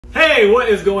Hey, what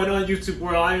is going on, YouTube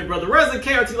world? I'm your brother Resident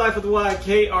KRT Life with the Y,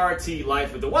 KRT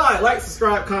Life with the Y. Like,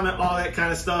 subscribe, comment, all that kind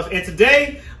of stuff. And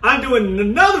today, I'm doing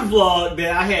another vlog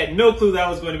that I had no clue that I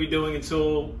was going to be doing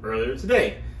until earlier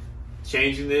today.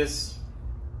 Changing this,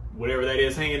 whatever that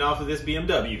is, hanging off of this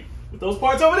BMW. With those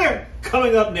parts over there,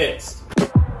 coming up next.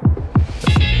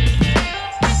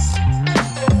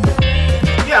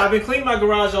 Yeah, I've been cleaning my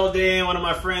garage all day, and one of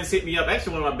my friends hit me up,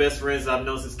 actually one of my best friends I've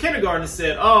known since kindergarten, and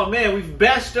said, oh man, we've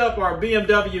bashed up our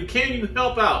BMW, can you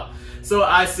help out? So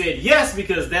I said yes,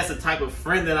 because that's the type of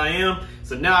friend that I am.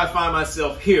 So now I find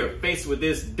myself here, faced with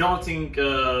this daunting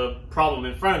problem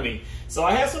in front of me. So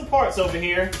I have some parts over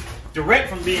here, direct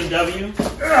from BMW.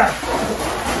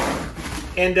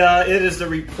 And it is the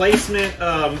replacement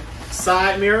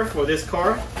side mirror for this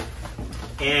car.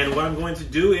 And what I'm going to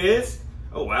do is,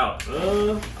 oh wow,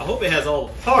 I hope it has all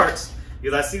the parts,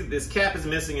 because I see that this cap is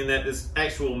missing and that this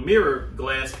actual mirror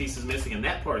glass piece is missing and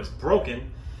that part is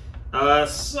broken.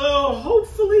 So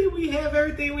hopefully we have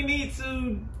everything we need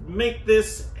to make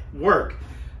this work.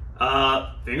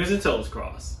 Fingers and toes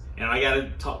crossed. And I gotta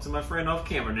talk to my friend off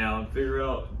camera now and figure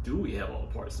out, do we have all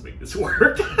the parts to make this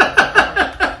work?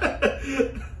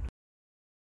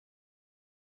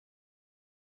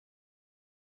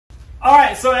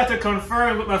 Alright, so after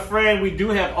conferring with my friend, we do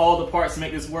have all the parts to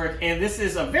make this work, and this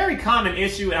is a very common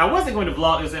issue, and I wasn't going to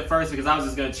vlog this at first because I was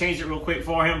just going to change it real quick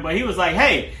for him, but he was like,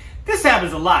 hey, this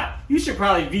happens a lot. You should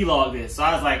probably vlog this. So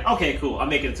I was like, okay, cool, I'll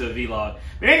make it into a vlog.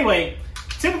 But anyway,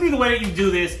 typically the way that you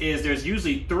do this is there's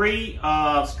usually three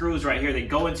screws right here that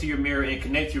go into your mirror and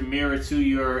connect your mirror to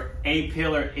your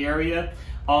A-pillar area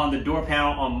on the door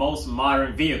panel on most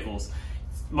modern vehicles.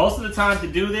 Most of the time to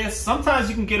do this, sometimes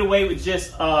you can get away with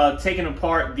just taking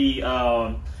apart the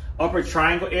upper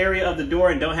triangle area of the door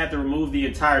and don't have to remove the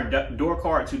entire door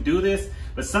card to do this,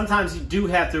 but sometimes you do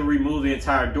have to remove the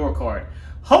entire door card.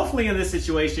 Hopefully in this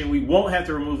situation, we won't have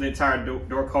to remove the entire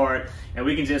door card and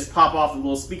we can just pop off the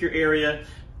little speaker area,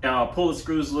 pull the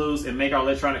screws loose and make our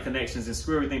electronic connections and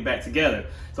screw everything back together.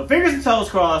 So fingers and toes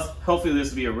crossed, hopefully this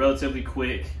will be a relatively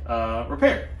quick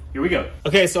repair. Here we go.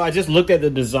 Okay, so I just looked at the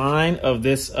design of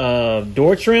this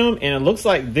door trim, and it looks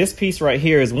like this piece right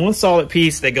here is one solid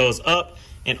piece that goes up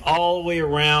and all the way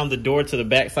around the door to the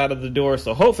back side of the door.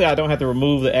 So hopefully I don't have to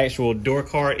remove the actual door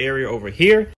card area over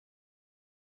here.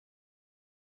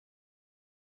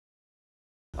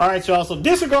 All right, y'all, so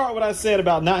disregard what I said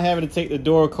about not having to take the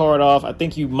door card off. I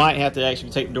think you might have to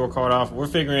actually take the door card off. We're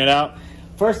figuring it out.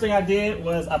 First thing I did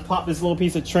was I popped this little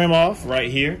piece of trim off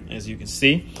right here, as you can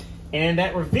see. And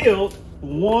that revealed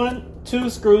two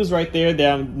screws right there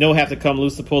that I know have to come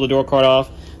loose to pull the door card off.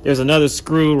 There's another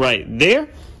screw right there.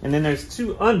 And then there's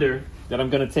two under that I'm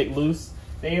gonna take loose.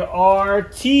 They are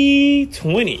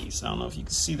T20s. I don't know if you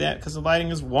can see that because the lighting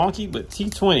is wonky, but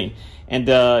T20. And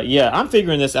yeah, I'm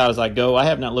figuring this out as I go. I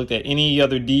have not looked at any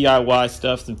other DIY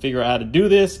stuff to figure out how to do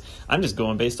this. I'm just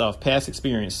going based off past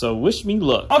experience. So wish me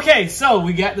luck. Okay, so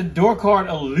we got the door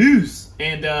card loose.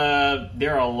 And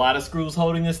there are a lot of screws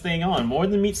holding this thing on, more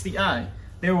than meets the eye.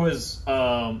 There was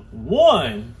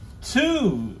 1,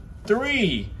 2,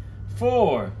 3,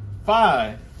 4,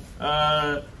 5.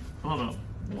 Hold on.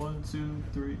 1, 2,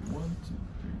 3, 1, 2,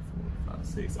 3, 4, 5,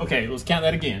 6. Okay, let's count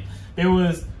that again. There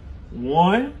was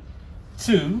 1,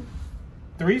 2,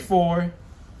 3, 4,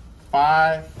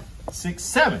 5, 6,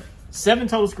 7. 7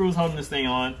 total screws holding this thing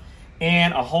on,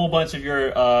 and a whole bunch of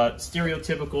your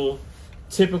typical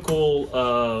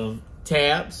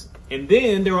tabs. And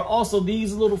then there are also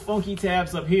these little funky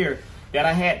tabs up here that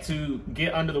I had to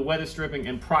get under the weather stripping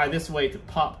and pry this way to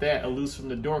pop that loose from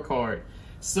the door card.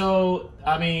 So,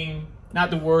 I mean, not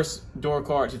the worst door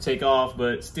card to take off,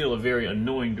 but still a very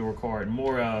annoying door card.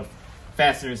 More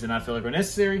fasteners than I feel like are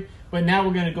necessary. But now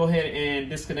we're gonna go ahead and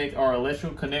disconnect our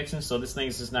electrical connection so this thing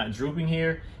is just not drooping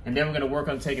here. And then we're gonna work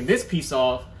on taking this piece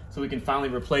off so we can finally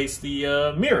replace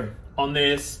the mirror on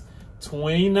this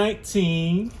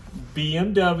 2019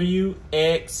 BMW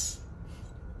X6.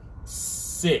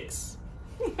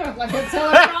 Like a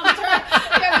teleprompter.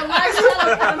 Got a nice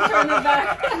teleprompter in the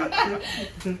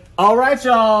back. All right,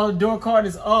 y'all. Door card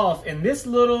is off, and this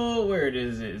little, where it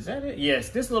is? Is that it? Yes,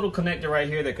 this little connector right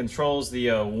here that controls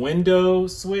the window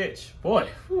switch. Boy,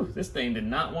 whew, this thing did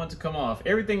not want to come off.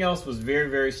 Everything else was very,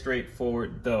 very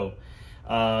straightforward, though.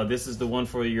 This is the one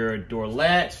for your door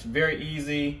latch. Very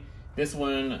easy. This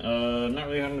one, not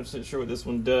really 100% sure what this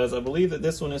one does. I believe that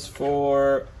this one is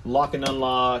for lock and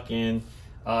unlock and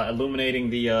illuminating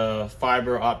the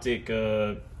fiber optic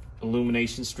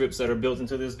illumination strips that are built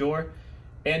into this door.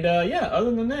 And yeah,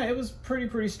 other than that, it was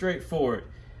pretty straightforward.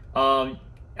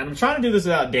 And I'm trying to do this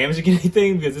without damaging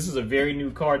anything because this is a very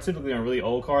new car. Typically on really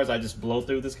old cars, I just blow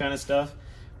through this kind of stuff.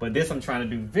 But this I'm trying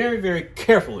to do very, very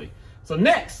carefully. So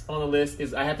next on the list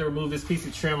is I have to remove this piece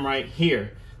of trim right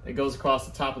here that goes across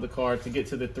the top of the car to get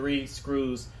to the 3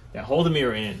 screws that hold the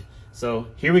mirror in. So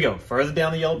here we go, further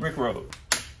down the yellow brick road.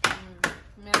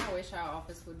 Man, I wish our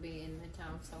office would be in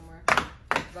Midtown somewhere.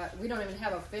 But we don't even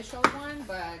have an official one,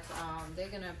 but they're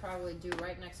gonna probably do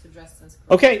right next to Justin's.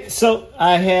 Okay, so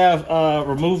I have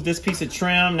removed this piece of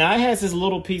trim. Now it has this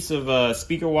little piece of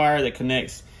speaker wire that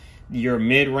connects your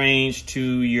mid-range to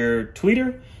your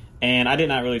tweeter. And I did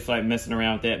not really feel like messing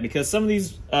around with that because some of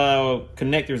these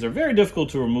connectors are very difficult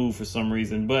to remove for some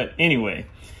reason. But anyway,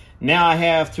 now I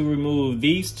have to remove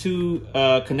these 2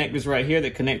 connectors right here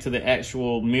that connect to the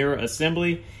actual mirror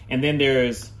assembly. And then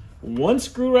there's 1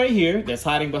 screw right here that's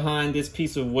hiding behind this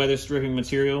piece of weather stripping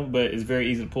material, but it's very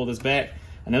easy to pull this back.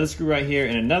 Another screw right here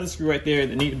and another screw right there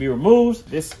that need to be removed.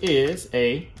 This is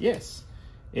a, yes,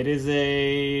 it is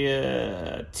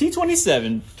a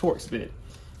T27 Torx bit.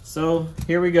 So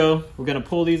here we go. We're gonna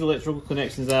pull these electrical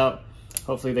connections out.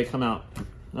 Hopefully they come out,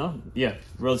 no, yeah,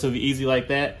 relatively easy like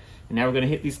that. And now we're gonna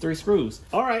hit these 3 screws.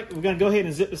 All right, we're gonna go ahead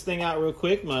and zip this thing out real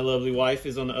quick. My lovely wife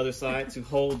is on the other side to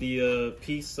hold the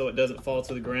piece so it doesn't fall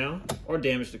to the ground or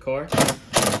damage the car.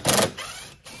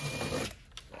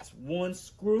 That's 1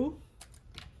 screw.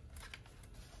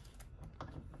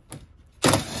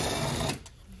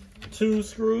 2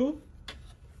 screw.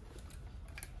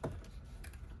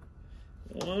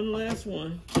 1 last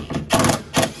one.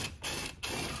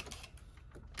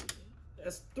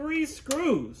 That's 3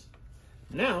 screws.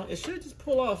 Now, it should just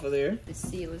pull off of there. The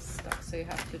seal is stuck, so you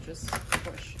have to just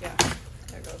push. Yeah,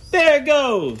 there it goes. There it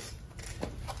goes.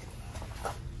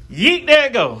 Yeet, there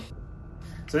it goes.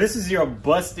 So this is your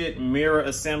busted mirror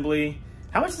assembly.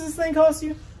 How much does this thing cost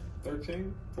you?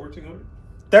 $1,300, $1,400.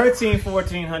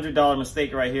 $1,400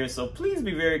 mistake right here. So please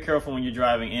be very careful when you're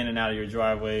driving in and out of your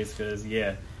driveways because,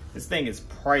 yeah, this thing is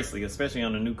pricey, especially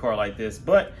on a new car like this.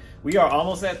 But we are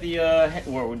almost at the,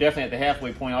 well, we're definitely at the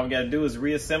halfway point. All we got to do is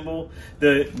reassemble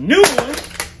the new one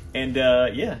and,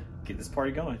 yeah, get this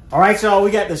party going. All right, y'all, we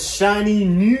got the shiny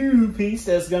new piece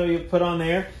that's going to be put on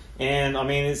there. And, I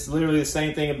mean, it's literally the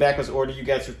same thing in backwards order. You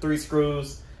got your 3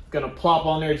 screws going to plop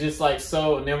on there just like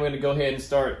so. And then we're going to go ahead and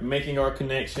start making our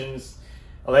connections,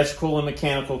 electrical and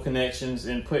mechanical connections,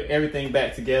 and put everything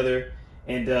back together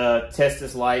and test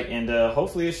this light. And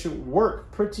hopefully it should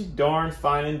work pretty darn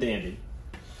fine and dandy.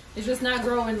 It's just not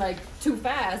growing like too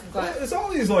fast, but it's all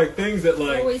these like things that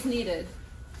like always needed.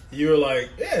 You're like,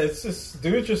 yeah, it's just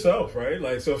do it yourself, right?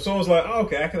 Like, so if someone's like, oh,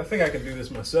 okay, I think I can do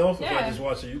this myself if I just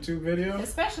watch a YouTube video.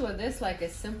 Especially this, like,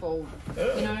 it's simple. You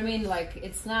know what I mean? Like,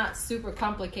 it's not super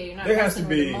complicated. You're not there has to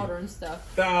messing with be the motor and stuff.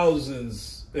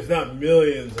 Thousands, if not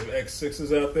millions, of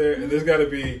X6s out there, and there's got to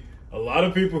be a lot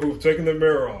of people who've taken their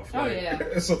mirror off. Oh, like,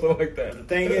 yeah. Something like that. The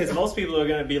thing is, most people are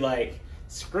going to be like,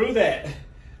 screw that.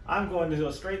 I'm going to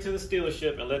go straight to the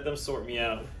dealership and let them sort me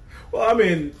out. Well, I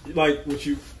mean, like,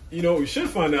 you know, we should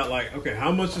find out, like, okay,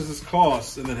 how much does this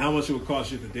cost, and then how much it would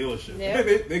cost you at the dealership. Yeah. I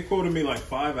think they quoted me, like,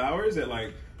 5 hours at,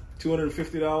 like,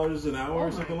 $250 an hour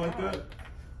or something like that.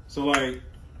 So, like...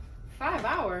 5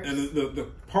 hours? And the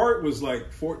part was, like,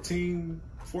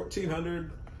 $1,400.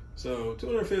 So,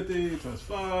 250 times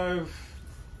 5.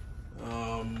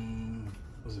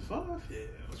 Was it 5? Yeah, it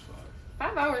was 5.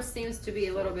 5 hours seems to be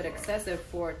a little bit excessive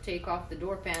for take off the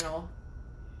door panel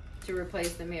to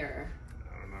replace the mirror.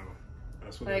 I don't know.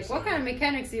 That's what like, what kind of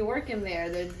mechanics are you working there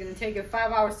that's going to take it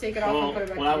 5 hours to take it off and put it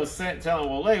back what I was telling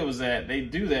Wale was that they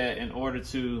do that in order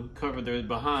to cover their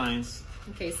behinds.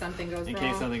 In case something goes wrong. In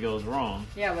case something goes wrong.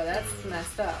 Yeah, but that's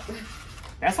messed up.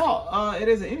 That's all it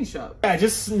is at any shop. I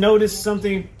just noticed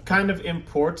something kind of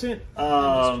important.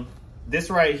 This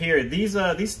right here,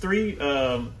 these 3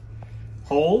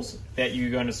 holes that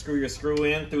you're going to screw your screw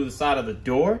in through the side of the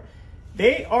door,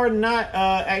 they are not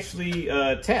actually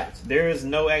tapped. There is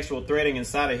no actual threading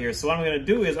inside of here. So what I'm going to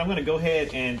do is I'm going to go ahead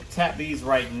and tap these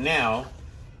right now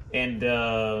and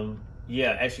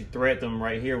yeah, actually thread them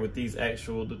right here with these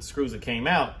the screws that came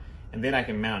out, and then I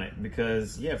can mount it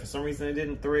because, yeah, for some reason it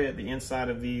didn't thread the inside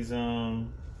of these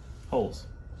holes.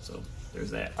 So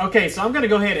there's that. Okay, so I'm going to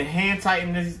go ahead and hand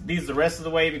tighten these the rest of the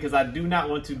way because I do not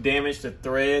want to damage the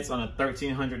threads on a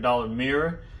 $1,300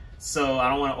 mirror. So I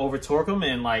don't want to over torque them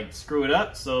and like screw it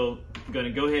up. So I'm going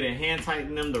to go ahead and hand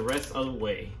tighten them the rest of the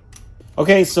way.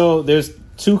 Okay, so there's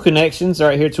 2 connections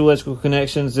right here, 2 electrical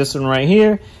connections. This one right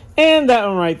here and that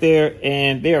one right there.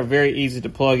 And they are very easy to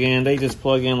plug in. They just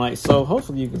plug in like so.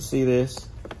 Hopefully you can see this.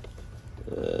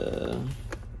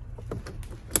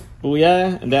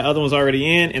 Booyah. And that other one's already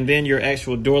in. And then your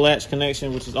actual door latch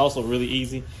connection, which is also really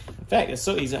easy. In fact, it's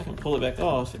so easy I can pull it back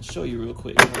off and show you real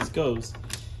quick how this goes.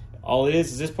 All it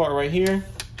is this part right here.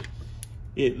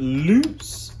 It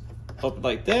loops up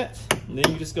like that. And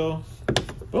then you just go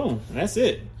boom. And that's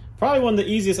it. Probably one of the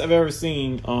easiest I've ever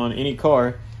seen on any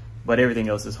car. But everything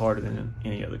else is harder than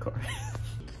any other car.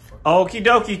 Okie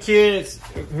dokie, kids.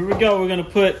 Here we go. We're going to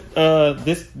put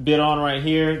this bit on right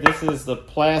here. This is the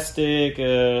plastic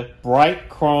bright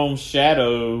chrome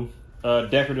shadow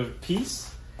decorative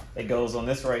piece. It goes on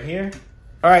this right here.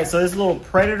 All right, so this little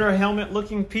Predator helmet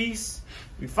looking piece,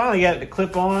 we finally got it to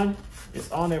clip on.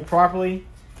 It's on there properly.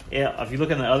 Yeah, if you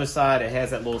look on the other side, it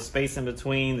has that little space in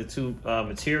between the two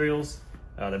materials.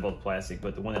 They're both plastic,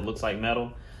 but the one that looks like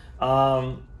metal.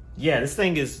 Yeah, this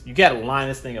thing is, you got to line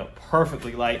this thing up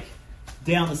perfectly, like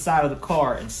down the side of the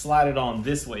car and slide it on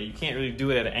this way. You can't really do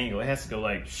it at an angle. It has to go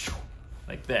like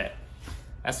that.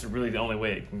 That's really the only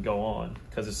way it can go on,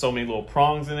 because there's so many little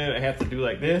prongs in it. I have to do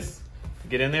like this to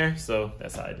get in there. So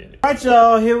that's how I did it. All right,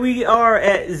 y'all, here we are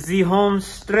at the home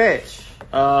stretch.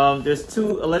 There's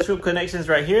two electrical connections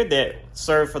right here that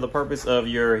serve for the purpose of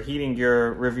heating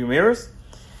your rearview mirrors.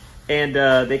 And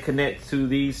they connect to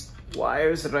these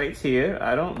wires right here.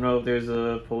 I don't know if there's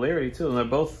a polarity to them. They're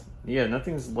both, yeah,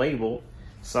 nothing's labeled.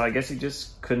 So I guess you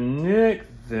just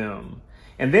connect them.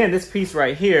 And then this piece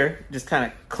right here just kind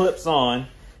of clips on.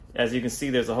 As you can see,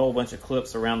 there's a whole bunch of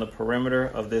clips around the perimeter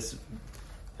of this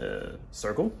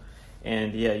circle.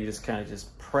 And yeah, you just kind of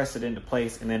just press it into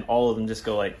place, and then all of them just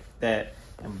go like that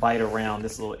and bite around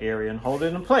this little area and hold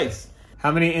it in place.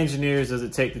 How many engineers does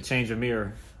it take to change a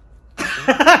mirror?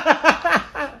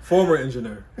 Former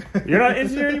engineer. You're not an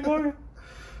engineer anymore?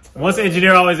 Once an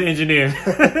engineer, always an engineer.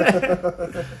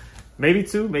 Maybe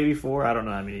 2, maybe 4. I don't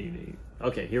know how many you need.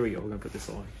 Okay, here we go. We're going to put this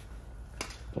on.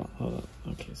 Hold up.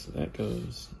 Okay, so that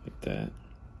goes like that.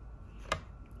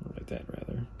 Or like that,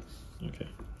 rather. Okay.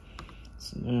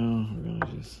 So now we're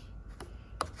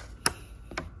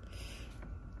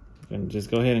going to just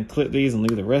go ahead and clip these and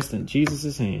leave the rest in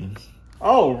Jesus' hands.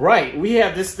 All right, we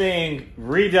have this thing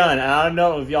redone. I don't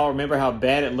know if y'all remember how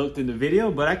bad it looked in the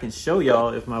video, but I can show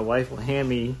y'all if my wife will hand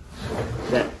me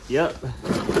that. Yep.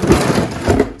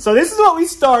 So this is what we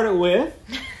started with.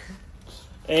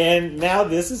 And now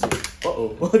this is,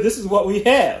 this is what we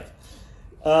have.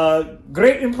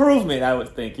 Great improvement, I would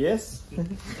think, yes?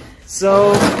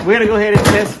 So we're gonna go ahead and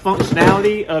test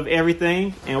functionality of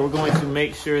everything, and we're going to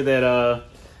make sure that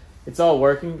it's all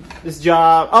working. This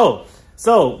job,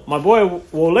 so my boy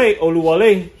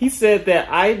Oluwale, he said that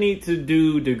I need to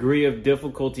do degree of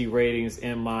difficulty ratings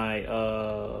in my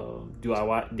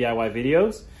DIY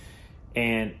videos.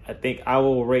 And I think I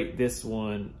will rate this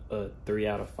one a 3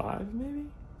 out of 5, maybe?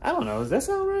 I don't know, does that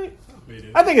sound right?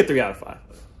 Medium. I think a 3 out of 5.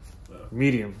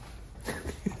 Medium.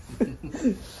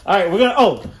 All right,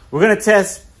 we're gonna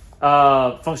test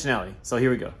functionality. So here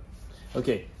we go.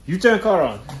 Okay, you turn the car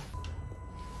on.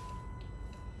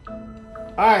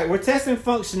 All right, we're testing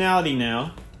functionality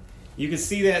now. You can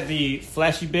see that the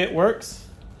flashy bit works.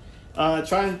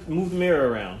 Try and move the mirror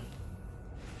around.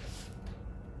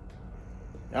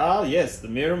 Oh yes, the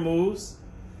mirror moves.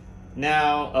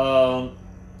 Now,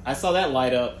 I saw that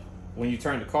light up when you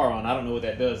turned the car on. I don't know what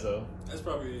that does though. That's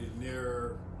probably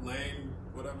near lane,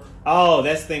 whatever. Oh,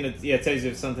 that's the thing that tells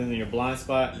you if something's in your blind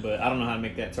spot, but I don't know how to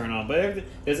make that turn on. But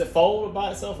does it fold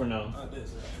by itself or no?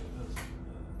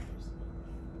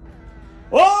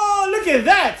 Oh, look at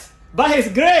that! By His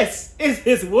grace,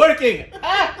 it's working.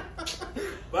 Ah!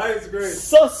 By His grace.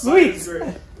 So sweet. His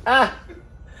grace. Ah,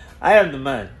 I am the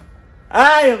man.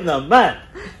 I am the man.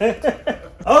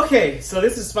 Okay, so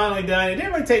this is finally done. It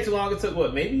didn't really take too long. It took,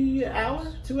 what, maybe an hour?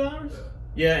 2 hours?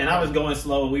 Yeah, and I was going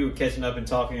slow, and we were catching up and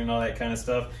talking and all that kind of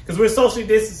stuff. Because we're socially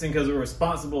distancing because we're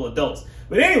responsible adults.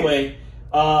 But anyway,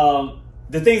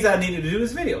 the things that I needed to do in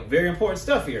this video. Very important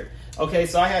stuff here. Okay,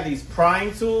 so I have these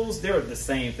prying tools. They're the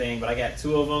same thing, but I got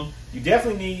 2 of them. You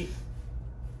definitely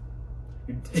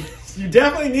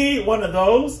need one of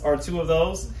those or 2 of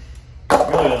those. You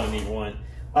really don't need one.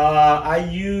 I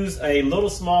use a little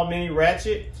small mini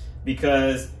ratchet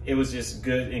because it was just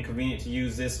good and convenient to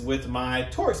use this with my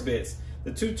Torx bits.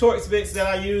 The 2 Torx bits that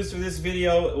I used for this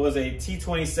video was a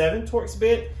T27 Torx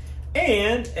bit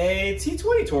and a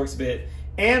T20 Torx bit.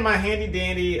 And my handy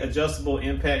dandy adjustable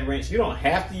impact wrench. You don't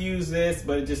have to use this,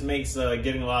 but it just makes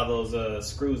getting a lot of those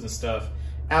screws and stuff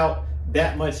out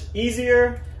that much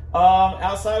easier.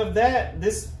 Outside of that,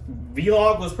 this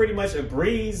vlog was pretty much a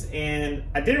breeze, and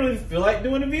I didn't really feel like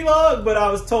doing a vlog, but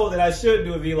I was told that I should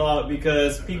do a vlog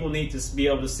because people need to be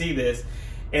able to see this.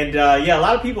 And yeah, a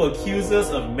lot of people accuse us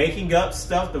of making up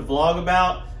stuff to vlog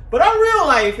about. But our real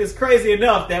life is crazy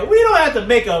enough that we don't have to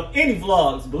make up any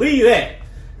vlogs. Believe that.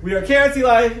 We are KRT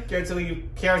LYFE,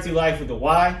 KRT LYFE with the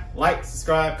Y. Like,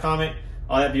 subscribe, comment,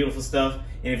 all that beautiful stuff.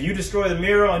 And if you destroy the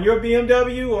mirror on your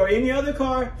BMW or any other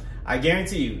car, I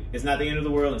guarantee you, it's not the end of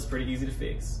the world. It's pretty easy to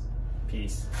fix.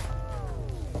 Peace.